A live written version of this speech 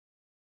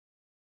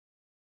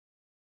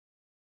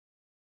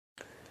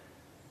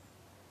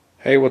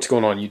Hey, what's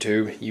going on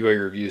YouTube? UA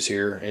Reviews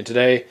here, and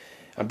today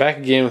I'm back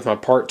again with my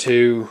part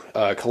 2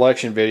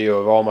 collection video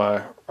of all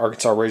my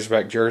Arkansas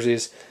Razorback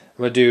jerseys.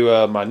 I'm going to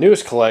do my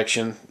newest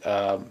collection,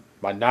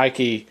 my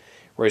Nike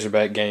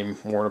Razorback game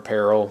worn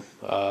apparel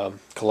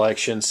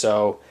collection.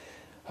 So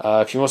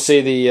if you want to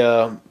see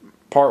the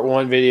part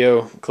 1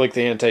 video, click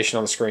the annotation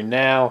on the screen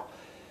now.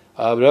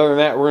 But other than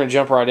that, we're going to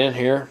jump right in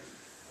here.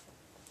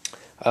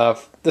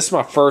 This is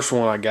my first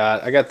one I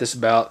got. I got this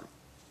about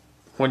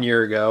 1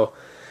 year ago.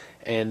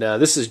 And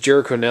this is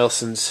Jericho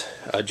Nelson's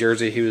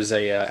jersey. He was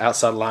a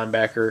outside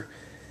linebacker.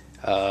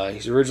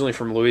 He's originally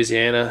from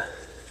Louisiana.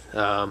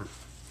 I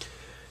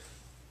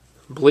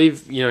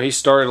believe he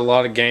started a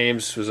lot of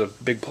games. Was a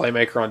big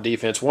playmaker on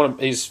defense.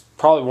 He's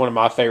probably one of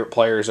my favorite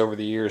players over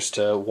the years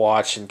to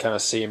watch and kind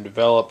of see him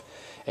develop.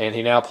 And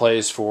he now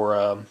plays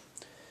for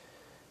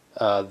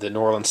the New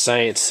Orleans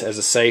Saints as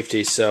a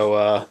safety.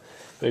 So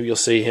maybe you'll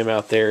see him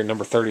out there,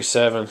 number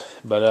 37.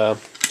 But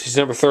he's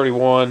number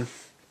 31.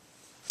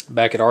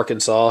 Back at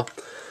Arkansas.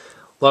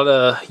 A lot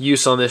of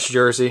use on this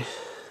jersey.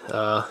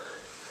 Not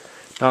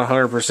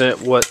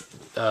 100% what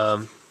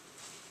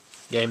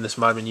game this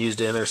might have been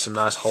used in. There's some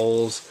nice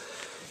holes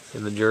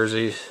in the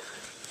jersey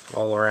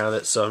all around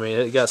it. So, I mean,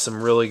 it got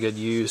some really good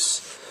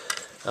use.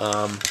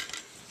 I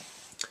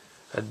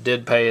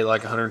did pay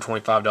like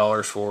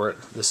 $125 for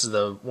it. This is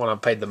the one I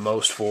paid the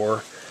most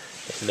for.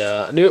 And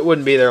I knew it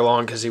wouldn't be there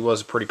long because he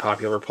was a pretty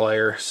popular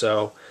player.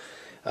 So,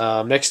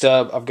 next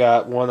up, I've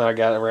got one that I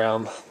got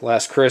around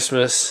last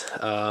Christmas.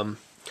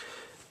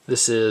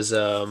 This is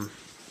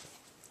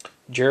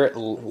Jarrett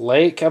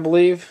Lake, I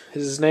believe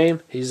is his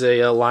name. He's a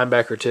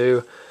linebacker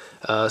too.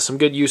 Some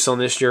good use on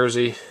this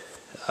jersey.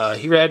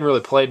 He hadn't really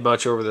played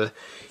much over the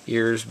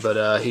years,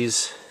 but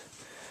he's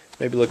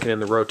maybe looking in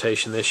the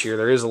rotation this year.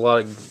 There is a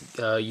lot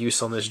of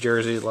use on this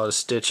jersey, a lot of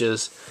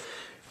stitches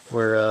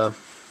where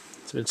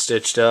it's been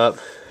stitched up.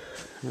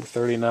 Number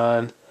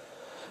 39.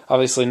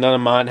 Obviously, none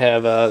of mine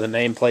have the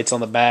nameplates on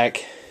the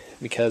back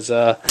because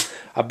I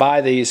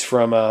buy these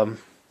from,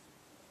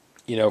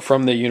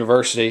 from the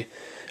University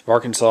of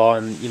Arkansas,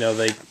 and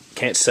they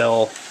can't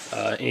sell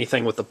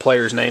anything with the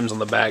players' names on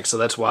the back, so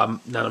that's why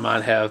none of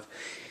mine have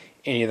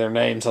any of their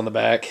names on the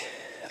back.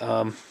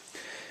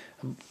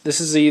 This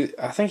is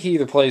I think he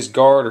either plays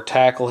guard or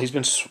tackle. He's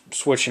been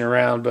switching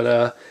around,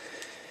 but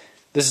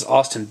this is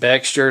Austin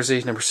Beck's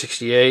jersey, number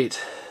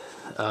 68.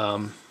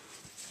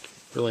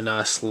 Really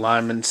nice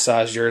lineman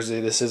size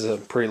jersey. This is a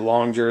pretty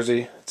long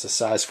jersey. It's a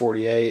size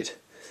 48.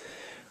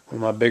 One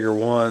of my bigger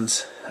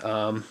ones.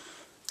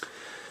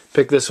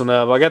 Picked this one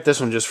up. I got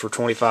this one just for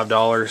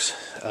 $25.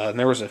 And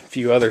there was a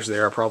few others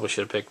there I probably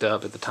should have picked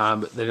up at the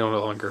time, but they don't no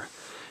longer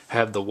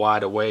have the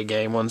wide away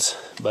game ones.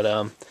 But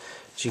as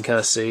you can kind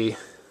of see,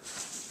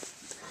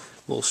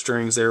 little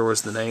strings there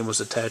was the name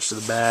was attached to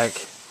the back.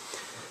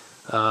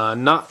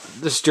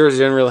 This jersey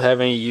didn't really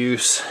have any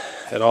use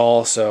at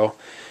all, so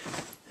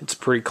it's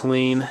pretty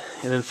clean.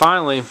 And then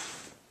finally,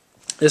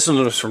 this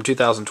one was from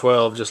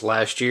 2012, just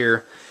last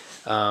year,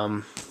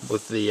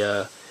 with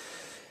the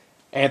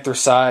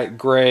anthracite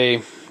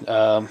gray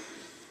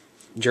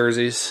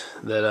jerseys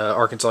that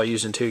Arkansas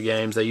used in 2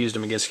 games. They used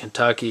them against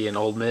Kentucky and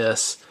Ole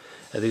Miss.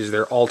 These are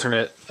their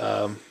alternate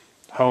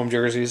home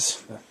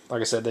jerseys. Like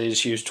I said, they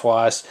just used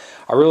twice.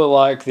 I really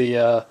like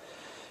the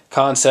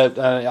concept.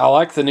 I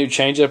like the new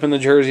change-up in the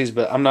jerseys,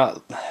 but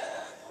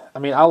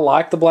I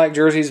like the black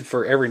jerseys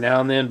for every now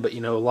and then, but,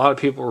 a lot of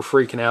people were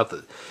freaking out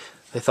that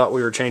they thought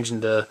we were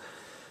changing to,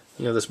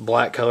 this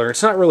black color.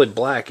 It's not really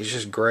black, it's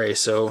just gray,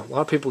 so a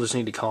lot of people just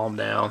need to calm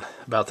down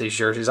about these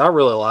jerseys. I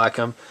really like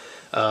them.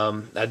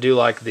 I do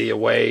like the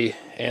away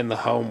and the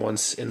home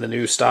ones in the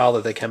new style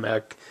that they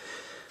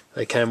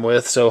came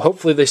with, so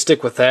hopefully they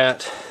stick with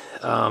that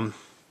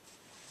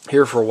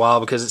here for a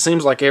while, because it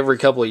seems like every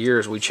couple of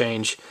years we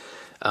change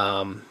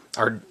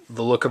the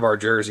look of our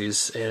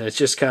jerseys, and it's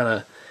just kind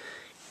of,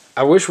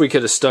 I wish we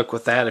could have stuck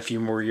with that a few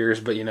more years,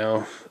 but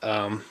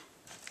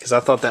because I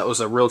thought that was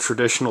a real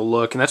traditional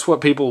look, and that's what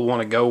people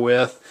want to go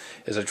with,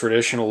 is a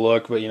traditional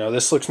look. But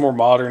this looks more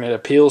modern. It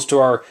appeals to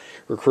our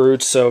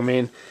recruits. So I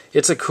mean,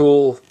 it's a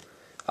cool.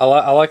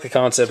 I like the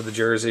concept of the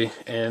jersey,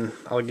 and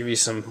I'll give you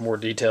some more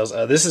details.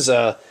 This is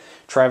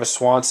Travis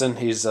Swanson.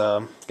 He's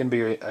going to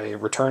be a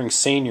returning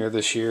senior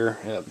this year.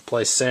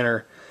 Plays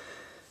center.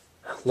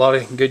 A lot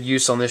of good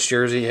use on this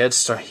jersey. He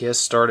has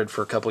started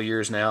for a couple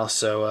years now,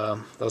 so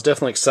I was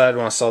definitely excited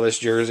when I saw this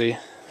jersey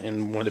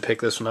and wanted to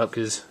pick this one up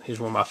because he's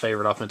one of my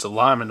favorite offensive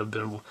linemen. I've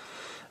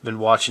been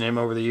watching him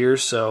over the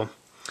years. So,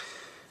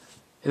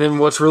 and then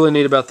what's really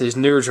neat about these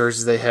newer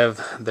jerseys, they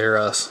have their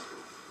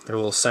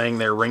little saying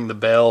there, "Ring the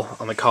bell,"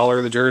 on the collar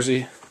of the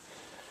jersey,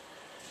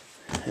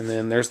 and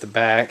then there's the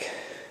back.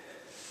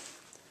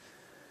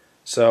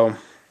 So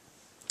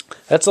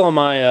that's all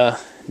my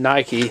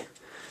Nike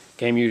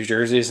game used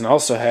jerseys, and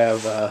also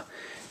have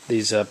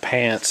these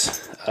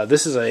pants.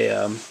 This is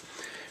a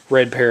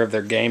red pair of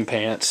their game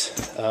pants.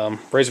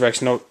 Razorbacks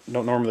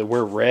don't normally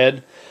wear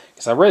red,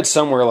 because I read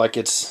somewhere like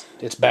it's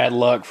bad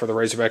luck for the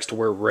Razorbacks to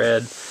wear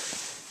red.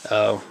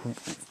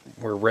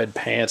 wear red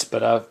pants,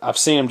 but I've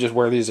seen them just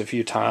wear these a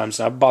few times.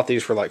 And I bought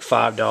these for like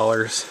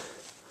 $5.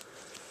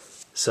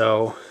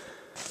 So,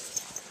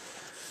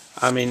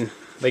 I mean,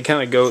 they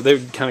kind of go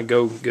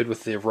good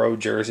with the road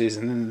jerseys.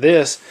 And then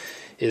this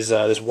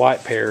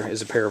white pair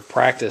is a pair of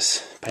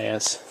practice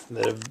pants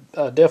that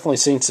have definitely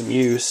seen some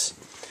use.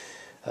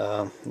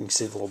 You can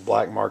see the little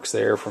black marks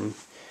there from,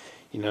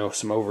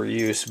 some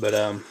overuse, but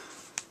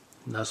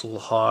nice little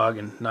hog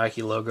and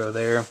Nike logo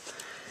there.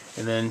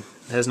 And then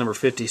it has number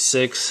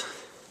 56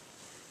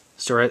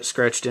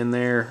 scratched in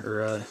there,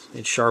 or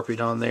it's sharpied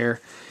on there.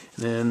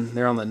 And then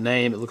there on the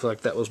name, it looks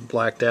like that was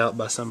blacked out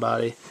by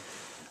somebody.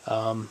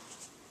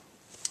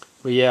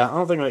 But yeah, I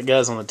don't think that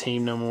guy's on the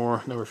team no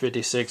more. Number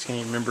 56, can't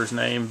even remember his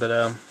name.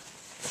 But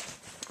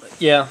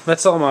yeah,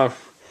 that's all my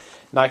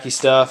Nike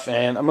stuff.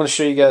 And I'm going to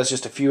show you guys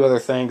just a few other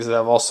things that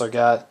I've also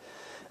got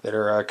that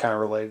are kind of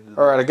related.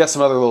 Alright, I got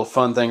some other little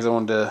fun things I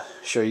wanted to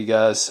show you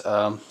guys.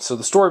 So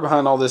the story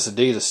behind all this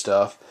Adidas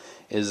stuff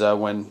is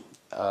when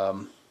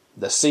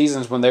the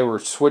seasons when they were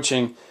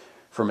switching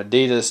from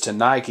Adidas to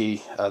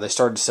Nike, they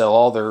started to sell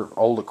all their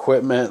old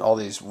equipment, all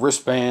these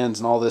wristbands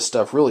and all this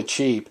stuff really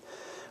cheap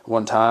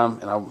one time,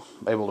 and I'm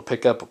able to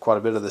pick up quite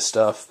a bit of this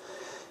stuff.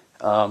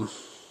 I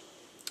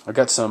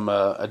got some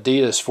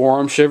Adidas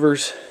forearm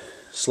shivers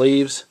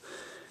sleeves.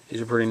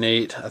 These are pretty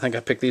neat. I think I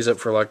picked these up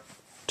for like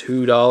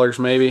 $2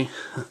 maybe.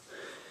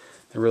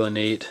 They're really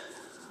neat.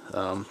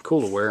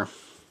 Cool to wear,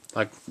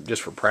 like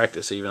just for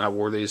practice even. I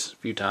wore these a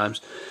few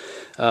times.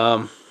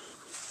 Got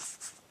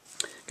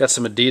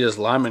some Adidas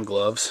lineman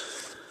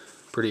gloves.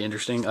 Pretty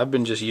interesting. I've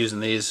been just using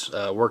these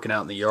working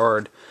out in the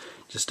yard,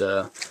 just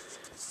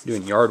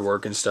doing yard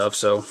work and stuff,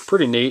 so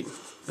pretty neat.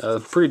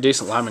 Pretty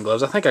decent lineman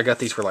gloves. I think I got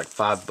these for like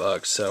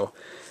 $5, so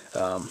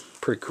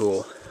pretty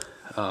cool.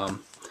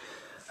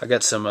 I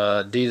got some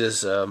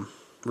Adidas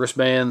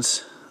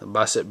wristbands,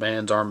 bicep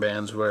bands, arm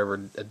bands, whatever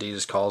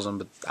Adidas calls them,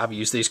 but I've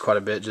used these quite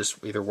a bit,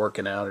 just either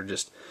working out or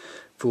just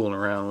fooling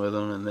around with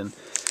them. And then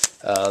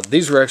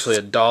these were actually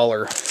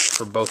 $1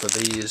 for both of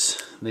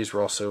these. These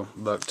were also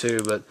 $1 too,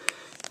 but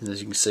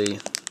as you can see,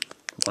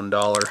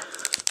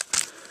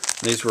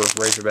 $1. These were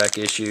Razorback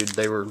issued.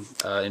 They were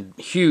in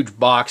huge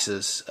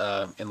boxes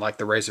in like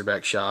the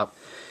Razorback shop,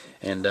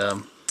 and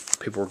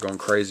people were going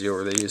crazy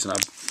over these, and I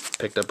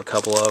picked up a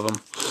couple of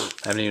them.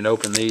 I haven't even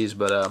opened these,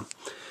 but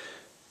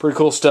pretty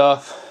cool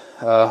stuff.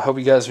 Hope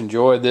you guys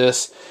enjoyed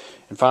this.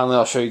 And finally,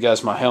 I'll show you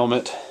guys my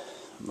helmet,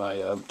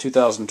 my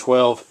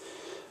 2012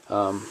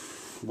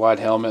 wide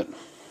helmet.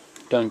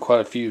 Done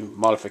quite a few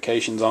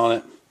modifications on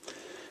it.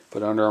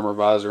 Put Under Armour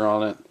visor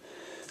on it.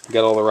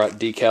 Got all the right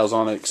decals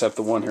on it except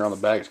the one here on the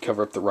back to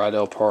cover up the right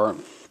L part.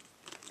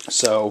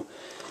 So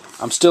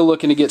I'm still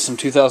looking to get some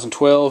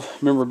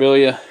 2012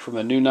 memorabilia from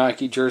the new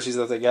Nike jerseys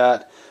that they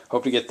got.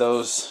 Hope to get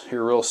those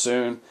here real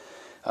soon.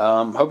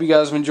 Hope you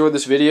guys have enjoyed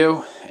this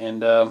video,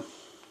 and go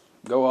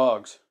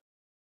Hogs.